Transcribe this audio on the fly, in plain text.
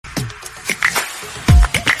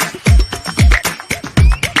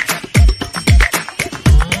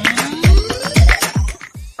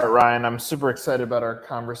Ryan. I'm super excited about our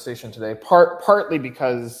conversation today. Partly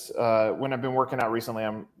because when I've been working out recently,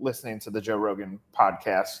 I'm listening to the Joe Rogan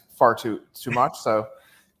podcast far too much. So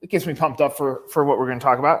it gets me pumped up for what we're going to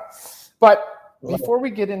talk about. But before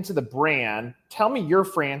we get into the brand, tell me your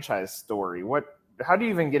franchise story. How do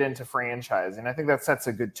you even get into franchising? I think that sets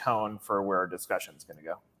a good tone for where our discussion is going to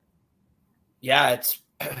go. Yeah, it's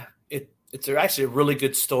actually a really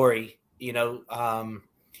good story.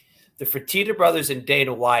 The Fertitta brothers and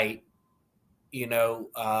Dana White,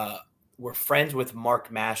 were friends with Mark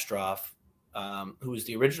Mastroff, who was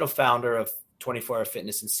the original founder of 24 Hour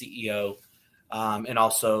Fitness and CEO, and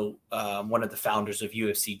also one of the founders of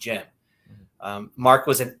UFC GYM. Mark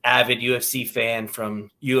was an avid UFC fan from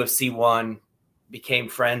UFC 1, became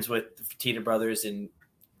friends with the Fertitta brothers, and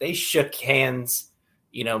they shook hands,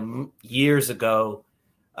 years ago,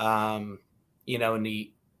 in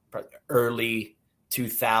the early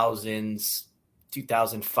 2000s,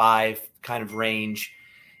 2005 kind of range.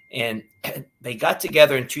 And they got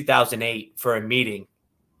together in 2008 for a meeting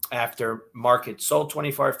after Mark had sold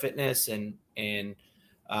 24 Hour Fitness and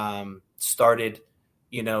started,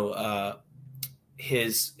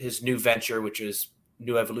 his new venture, which is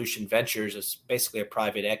New Evolution Ventures, is basically a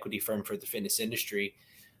private equity firm for the fitness industry.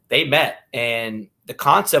 They met, and the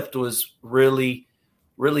concept was really,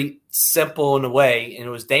 really simple in a way. And it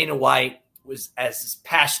was Dana White was as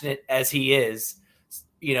passionate as he is,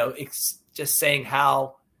 just saying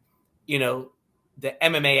how, the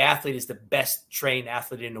MMA athlete is the best trained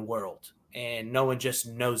athlete in the world. And no one just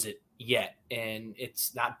knows it yet. And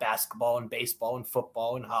it's not basketball and baseball and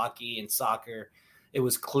football and hockey and soccer. It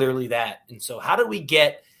was clearly that. And so how do we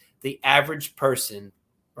get the average person,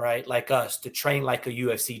 right, like us, to train like a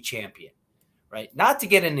UFC champion, right? Not to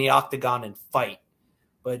get in the octagon and fight,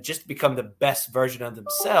 but just to become the best version of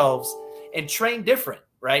themselves and train different,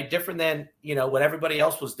 right? Different than, what everybody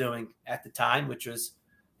else was doing at the time, which was,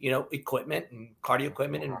 equipment and cardio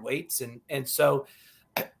equipment and weights. And so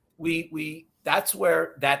we that's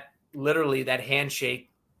where that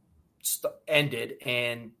handshake ended,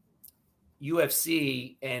 and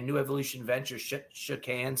UFC and New Evolution Ventures shook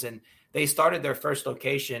hands, and they started their first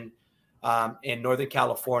location in Northern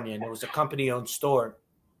California. And it was a company-owned store.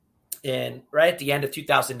 And right at the end of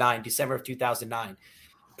 2009, December of 2009,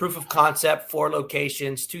 proof of concept, 4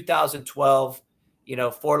 locations, 2012,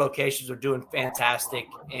 4 locations were doing fantastic,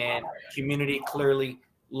 and community clearly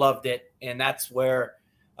loved it. And that's where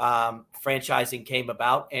franchising came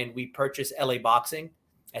about. And we purchased LA Boxing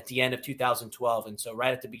at the end of 2012. And so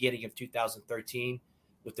right at the beginning of 2013,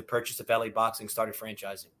 with the purchase of LA Boxing, started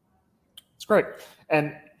franchising. That's great.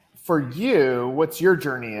 And for you, what's your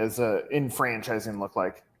journey in franchising look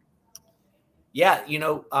like? Yeah,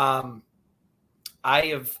 I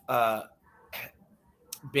have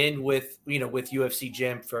been with UFC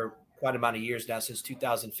GYM for quite a amount of years now, since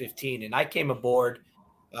 2015. And I came aboard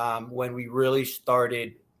when we really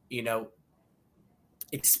started,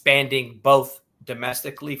 expanding both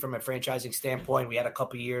domestically from a franchising standpoint. We had a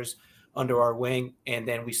couple of years under our wing, and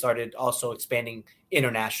then we started also expanding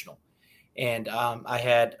international. And I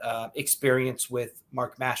had experience with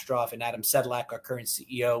Mark Mastroff and Adam Sedlak, our current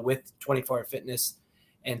CEO, with 24 Hour Fitness.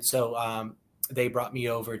 And so they brought me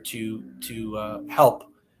over to help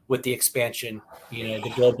with the expansion,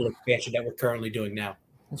 the global expansion that we're currently doing now.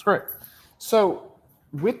 That's great. So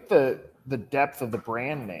with the depth of the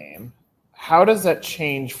brand name, how does that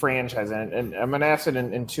change franchising? And I'm going to ask it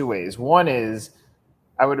in 2 ways. One is,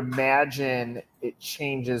 I would imagine it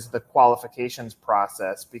changes the qualifications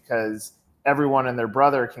process, because everyone and their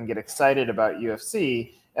brother can get excited about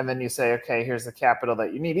UFC, and then you say, okay, here's the capital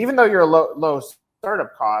that you need. Even though you're a low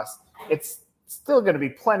startup cost, it's still going to be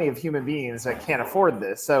plenty of human beings that can't afford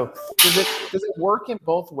this. So does it work in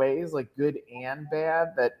both ways, like good and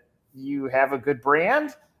bad, that you have a good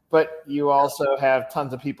brand, but you also have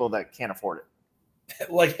tons of people that can't afford it?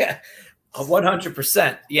 Well, yeah,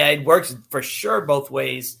 100%. Yeah, it works for sure both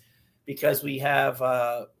ways, because we have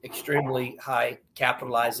extremely high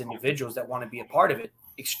capitalized individuals that want to be a part of it,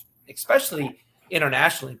 especially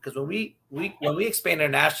internationally. Because when we expand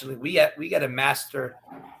internationally, we got to master,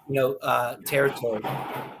 territory,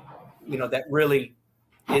 that really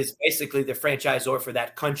is basically the franchisor for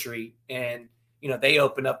that country. And, they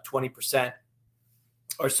open up 20%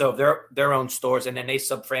 or so of their own stores, and then they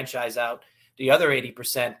sub-franchise out the other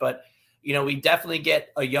 80%. But, we definitely get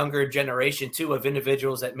a younger generation too, of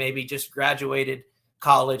individuals that maybe just graduated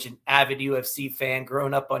college, an avid UFC fan,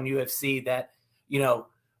 growing up on UFC, that,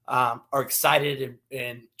 are excited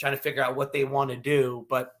and trying to figure out what they want to do.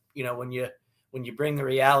 But, when you bring the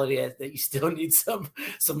reality that you still need some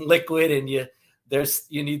liquid, and you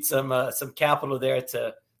need some capital there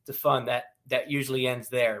to to fun, that usually ends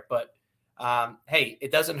there. But hey,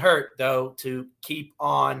 it doesn't hurt though to keep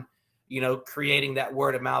on, creating that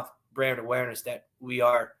word of mouth brand awareness that we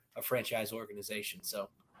are a franchise organization. So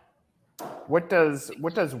what does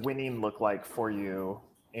winning look like for you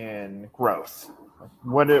in growth?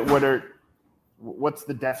 What's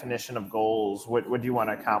the definition of goals? What do you want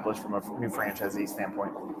to accomplish from a new franchisee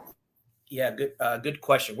standpoint? Yeah, good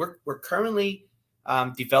question. We're currently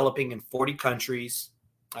developing in 40 countries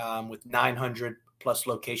with 900 plus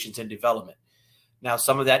locations in development. Now,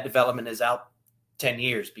 some of that development is out 10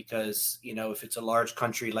 years because, if it's a large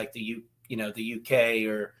country like the UK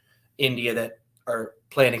or India that are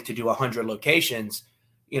planning to do 100 locations,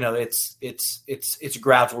 it's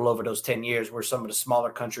gradual over those 10 years, where some of the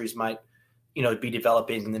smaller countries might, be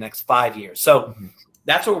developing in the next 5 years. So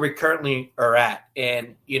that's where we currently are at.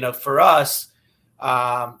 And, for us,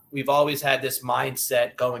 we've always had this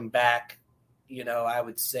mindset going back, I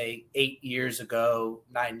would say 9 years ago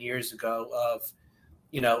of,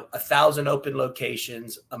 1,000 open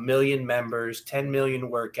locations, 1 million members, 10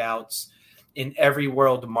 million workouts in every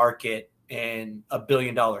world market, and $1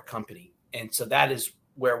 billion company. And so that is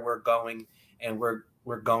where we're going, and we're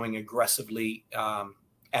going aggressively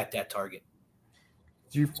at that target.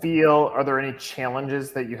 Do you feel, are there any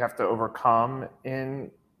challenges that you have to overcome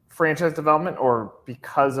in franchise development, or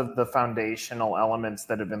because of the foundational elements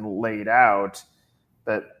that have been laid out,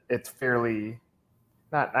 that it's fairly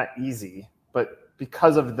not easy, but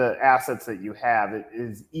because of the assets that you have, it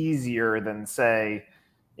is easier than, say,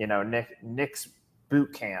 Nick's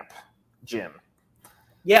boot camp gym?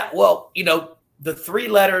 Yeah, well, the 3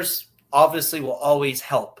 letters obviously will always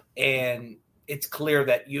help, and it's clear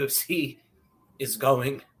that UFC is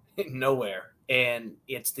going nowhere, and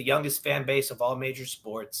it's the youngest fan base of all major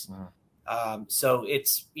sports. So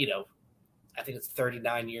it's, I think it's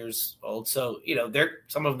 39 years old. So,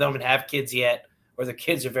 some of them don't have kids yet, or their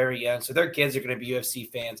kids are very young. So their kids are going to be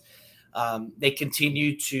UFC fans. UFC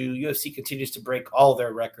continues to break all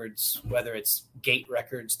their records, whether it's gate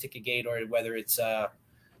records, ticket gate, or whether it's,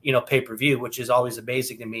 pay-per-view, which is always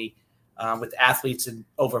amazing to me, with athletes in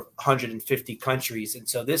over 150 countries. And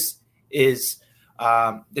so this is,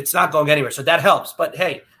 it's not going anywhere. So that helps. But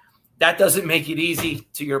hey, that doesn't make it easy,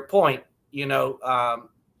 to your point. The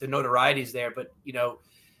notoriety is there, but,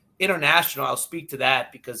 international, I'll speak to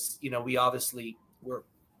that because, we obviously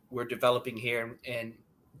we're developing here, and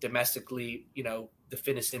domestically, the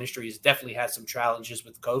fitness industry has definitely had some challenges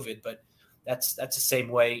with COVID, but that's the same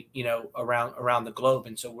way, around the globe.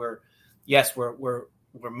 And so we're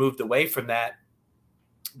moved away from that.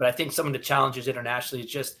 But I think some of the challenges internationally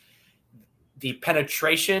is just the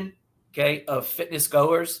penetration, of fitness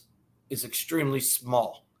goers is extremely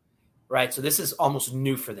small, right? So this is almost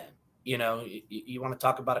new for them. You want to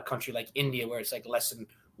talk about a country like India where it's like less than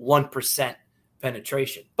 1%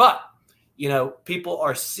 penetration. But, people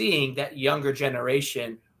are seeing that younger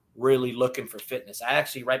generation really looking for fitness. I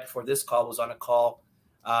actually, right before this call, was on a call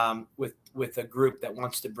with a group that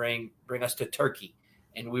wants to bring us to Turkey.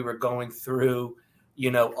 And we were going through,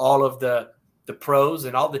 all of the pros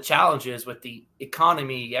and all the challenges with the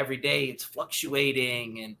economy. Every day it's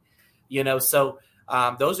fluctuating. And, so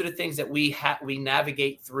those are the things that we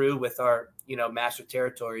navigate through with our, master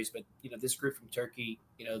territories. But, this group from Turkey,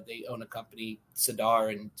 they own a company,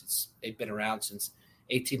 Sadar, and they've been around since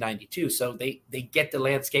 1892. So they get the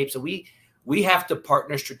landscape. So we have to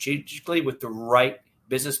partner strategically with the right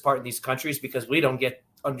business partner in these countries, because we don't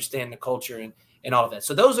understand the culture and all of that.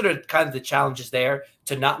 So those are the kind of the challenges there,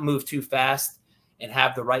 to not move too fast and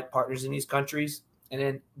have the right partners in these countries. And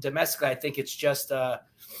then domestically, I think it's just,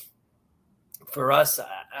 for us,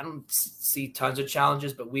 I don't see tons of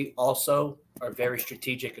challenges, but we also are very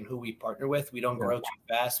strategic in who we partner with. We don't grow too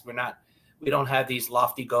fast. We don't have these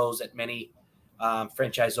lofty goals that many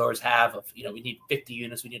franchisors have of, we need 50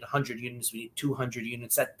 units, we need 100 units, we need 200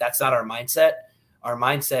 units. That's not our mindset. Our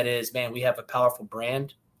mindset is, man, we have a powerful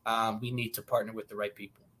brand. We need to partner with the right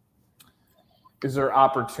people. Is there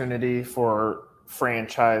opportunity for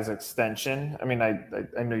franchise extension? I mean,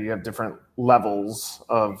 I know you have different levels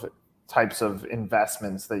of types of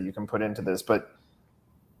investments that you can put into this, but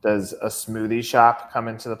does a smoothie shop come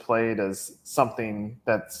into the play? Does something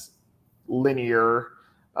that's linear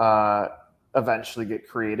eventually get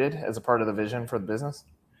created as a part of the vision for the business?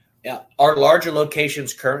 Yeah, our larger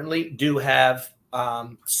locations currently do have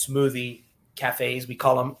smoothie cafes. We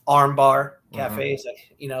call them armbar cafes.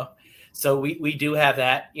 So we do have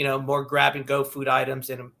that. More grab and go food items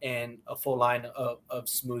and a full line of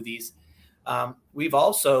smoothies. We've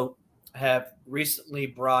also have recently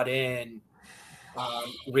brought in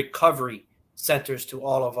recovery centers to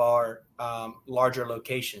all of our larger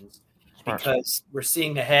locations. Smart. Because we're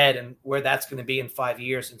seeing ahead and where that's going to be in 5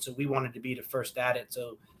 years. And so we wanted to be the first at it.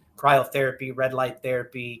 So cryotherapy, red light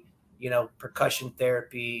therapy, percussion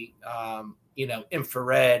therapy,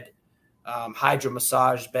 infrared, hydro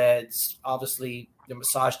massage beds, obviously the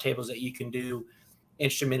massage tables that you can do,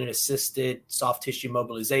 instrument assisted soft tissue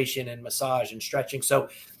mobilization and massage and stretching. So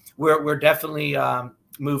we're definitely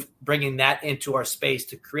bringing that into our space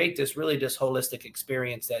to create this holistic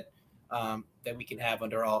experience that we can have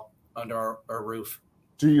under our roof.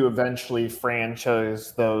 Do you eventually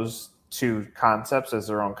franchise those two concepts as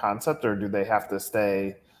their own concept, or do they have to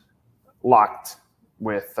stay locked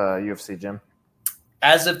with UFC GYM?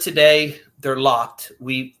 As of today, they're locked.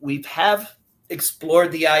 We have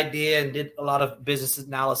explored the idea and did a lot of business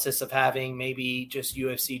analysis of having maybe just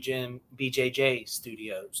UFC GYM BJJ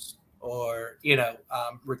studios, or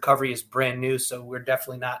recovery is brand new, so we're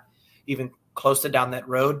definitely not even close to down that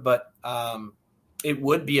road, but it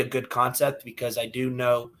would be a good concept, because I do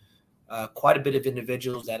know quite a bit of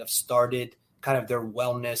individuals that have started kind of their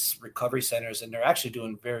wellness recovery centers, and they're actually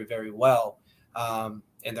doing very, very well, and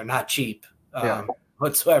they're not cheap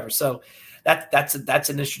whatsoever. So that's an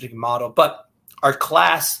interesting model. But our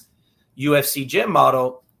class UFC GYM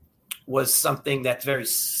model was something that's very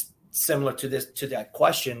similar to that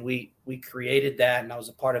question. We created that, and I was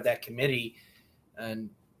a part of that committee in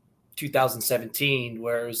 2017,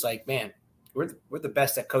 where it was like, man, we're the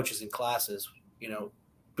best at coaches and classes.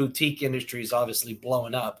 Boutique industry is obviously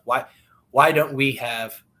blowing up. Why don't we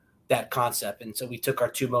have that concept? And so we took our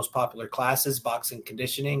two most popular classes, boxing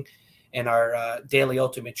conditioning, and our daily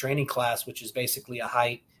ultimate training class, which is basically a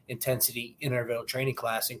high intensity interval training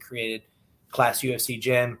class, and created class UFC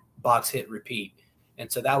GYM, box, hit, repeat.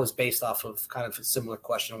 And so that was based off of kind of a similar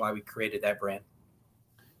question why we created that brand.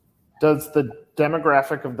 Does the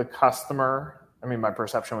demographic of the customer, I mean, my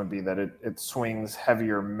perception would be that it swings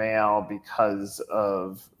heavier male because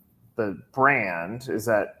of the brand. Is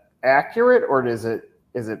that accurate, or is it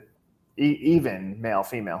even male,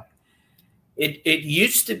 female? It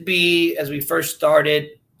used to be, as we first started,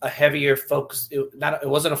 a heavier focus. It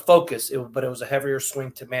wasn't a focus, but it was a heavier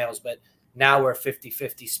swing to males. But now we're a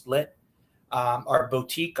 50-50 split. Our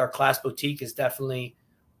class boutique is definitely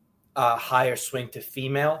a higher swing to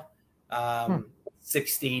female,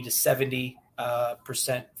 60 to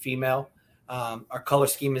 70% female. Our color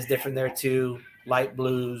scheme is different there too. Light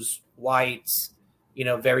blues, whites,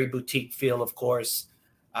 very boutique feel, of course.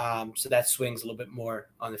 So that swings a little bit more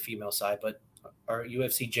on the female side, but our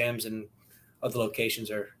UFC gyms and other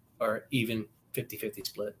locations are even 50-50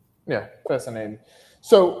 split. Yeah. Fascinating.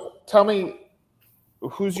 So tell me,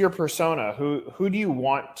 who's your persona? Who do you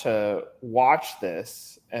want to watch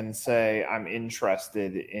this and say, I'm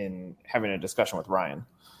interested in having a discussion with Ryan?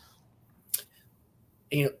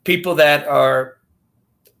 People that are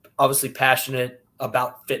obviously passionate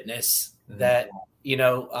about fitness, that,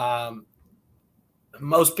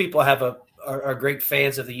 most people are great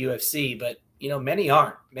fans of the UFC, but, many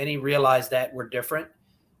aren't. Many realize that we're different.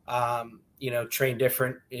 Train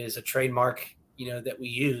different is a trademark, that we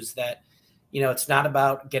use, that, it's not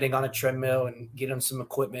about getting on a treadmill and getting some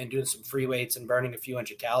equipment, doing some free weights and burning a few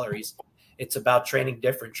hundred calories. It's about training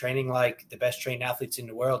different, training like the best trained athletes in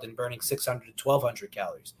the world and burning 600 to 1,200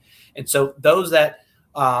 calories. And so those that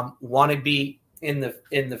want to be in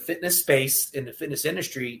the fitness space, in the fitness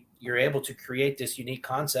industry, you're able to create this unique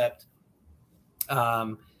concept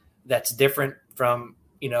that's different from,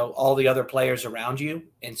 all the other players around you.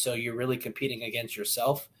 And so you're really competing against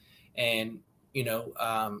yourself. And,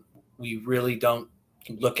 we really don't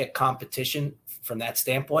look at competition from that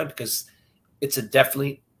standpoint, because it's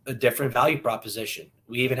definitely a different value proposition.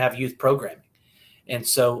 We even have youth programming. And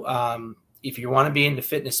so if you want to be in the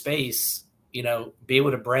fitness space, be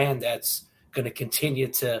with a brand that's going to continue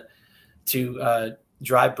to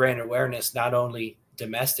drive brand awareness, not only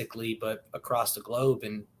domestically, but across the globe,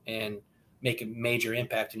 and make a major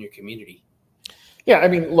impact in your community. Yeah. I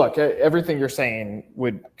mean, look, everything you're saying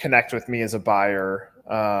would connect with me as a buyer.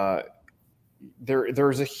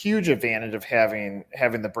 There's a huge advantage of having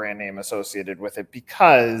the brand name associated with it,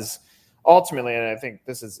 because ultimately, and I think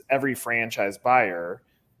this is every franchise buyer,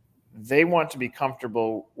 they want to be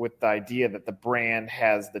comfortable with the idea that the brand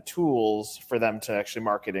has the tools for them to actually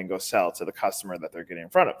market and go sell to the customer that they're getting in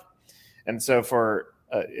front of. And so for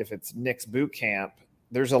if it's Nick's Boot Camp,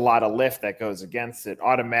 there's a lot of lift that goes against it.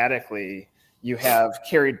 Automatically, you have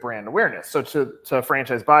carried brand awareness. So to a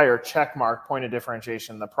franchise buyer, check mark, point of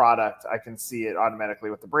differentiation, the product, I can see it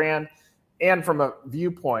automatically with the brand. And from a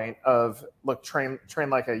viewpoint of, look, train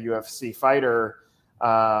like a UFC fighter,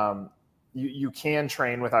 you can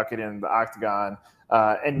train without getting into the octagon.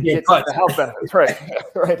 and get the health benefits. Right.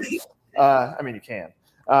 Right. I mean, you can.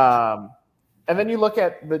 And then you look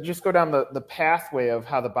at just go down the pathway of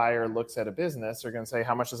how the buyer looks at a business. They're going to say,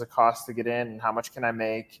 how much does it cost to get in? And how much can I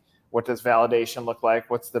make? What does validation look like?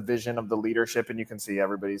 What's the vision of the leadership? And you can see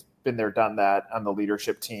everybody's been there, done that on the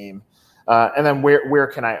leadership team. And then where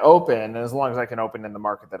can I open? And as long as I can open in the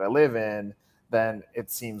market that I live in, then it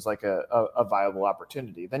seems like a viable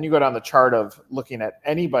opportunity. Then you go down the chart of looking at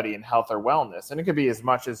anybody in health or wellness. And it could be as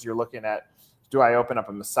much as you're looking at, do I open up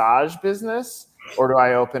a massage business, or do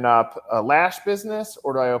I open up a lash business,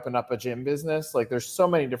 or do I open up a gym business? Like, there's so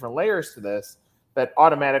many different layers to this that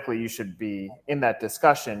automatically you should be in that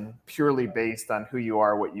discussion purely based on who you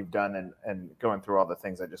are, what you've done, and going through all the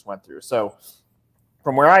things I just went through. So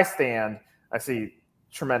from where I stand, I see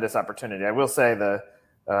tremendous opportunity. I will say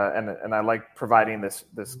and I like providing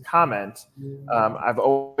this comment. I've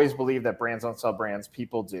always believed that brands don't sell brands,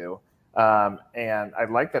 people do. And I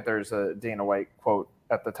like that there's a Dana White quote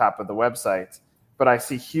at the top of the website, but I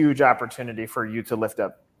see huge opportunity for you to lift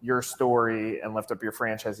up your story and lift up your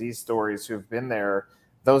franchisees' stories who've been there.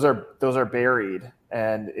 Those are buried.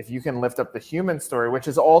 And if you can lift up the human story, which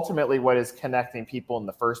is ultimately what is connecting people in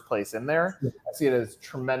the first place in there, I see it as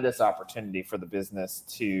tremendous opportunity for the business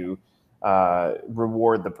to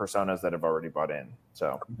reward the personas that have already bought in.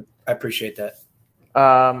 So I appreciate that.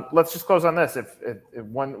 Let's just close on this. If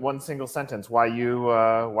one single sentence, why you?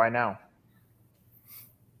 Why now?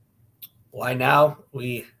 Why now?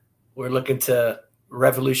 We're looking to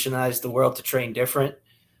revolutionize the world to train different.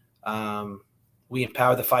 We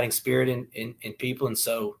empower the fighting spirit in people, and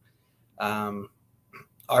so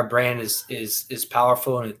our brand is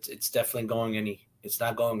powerful, and it's definitely it's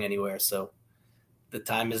not going anywhere. So the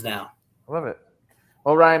time is now. I love it.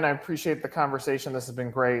 Well, Ryan, I appreciate the conversation. This has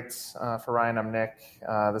been great. For Ryan, I'm Nick.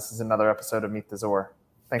 This is another episode of Meet the Zor.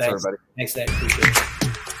 Thanks, everybody. Thanks, Nick. Appreciate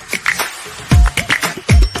it.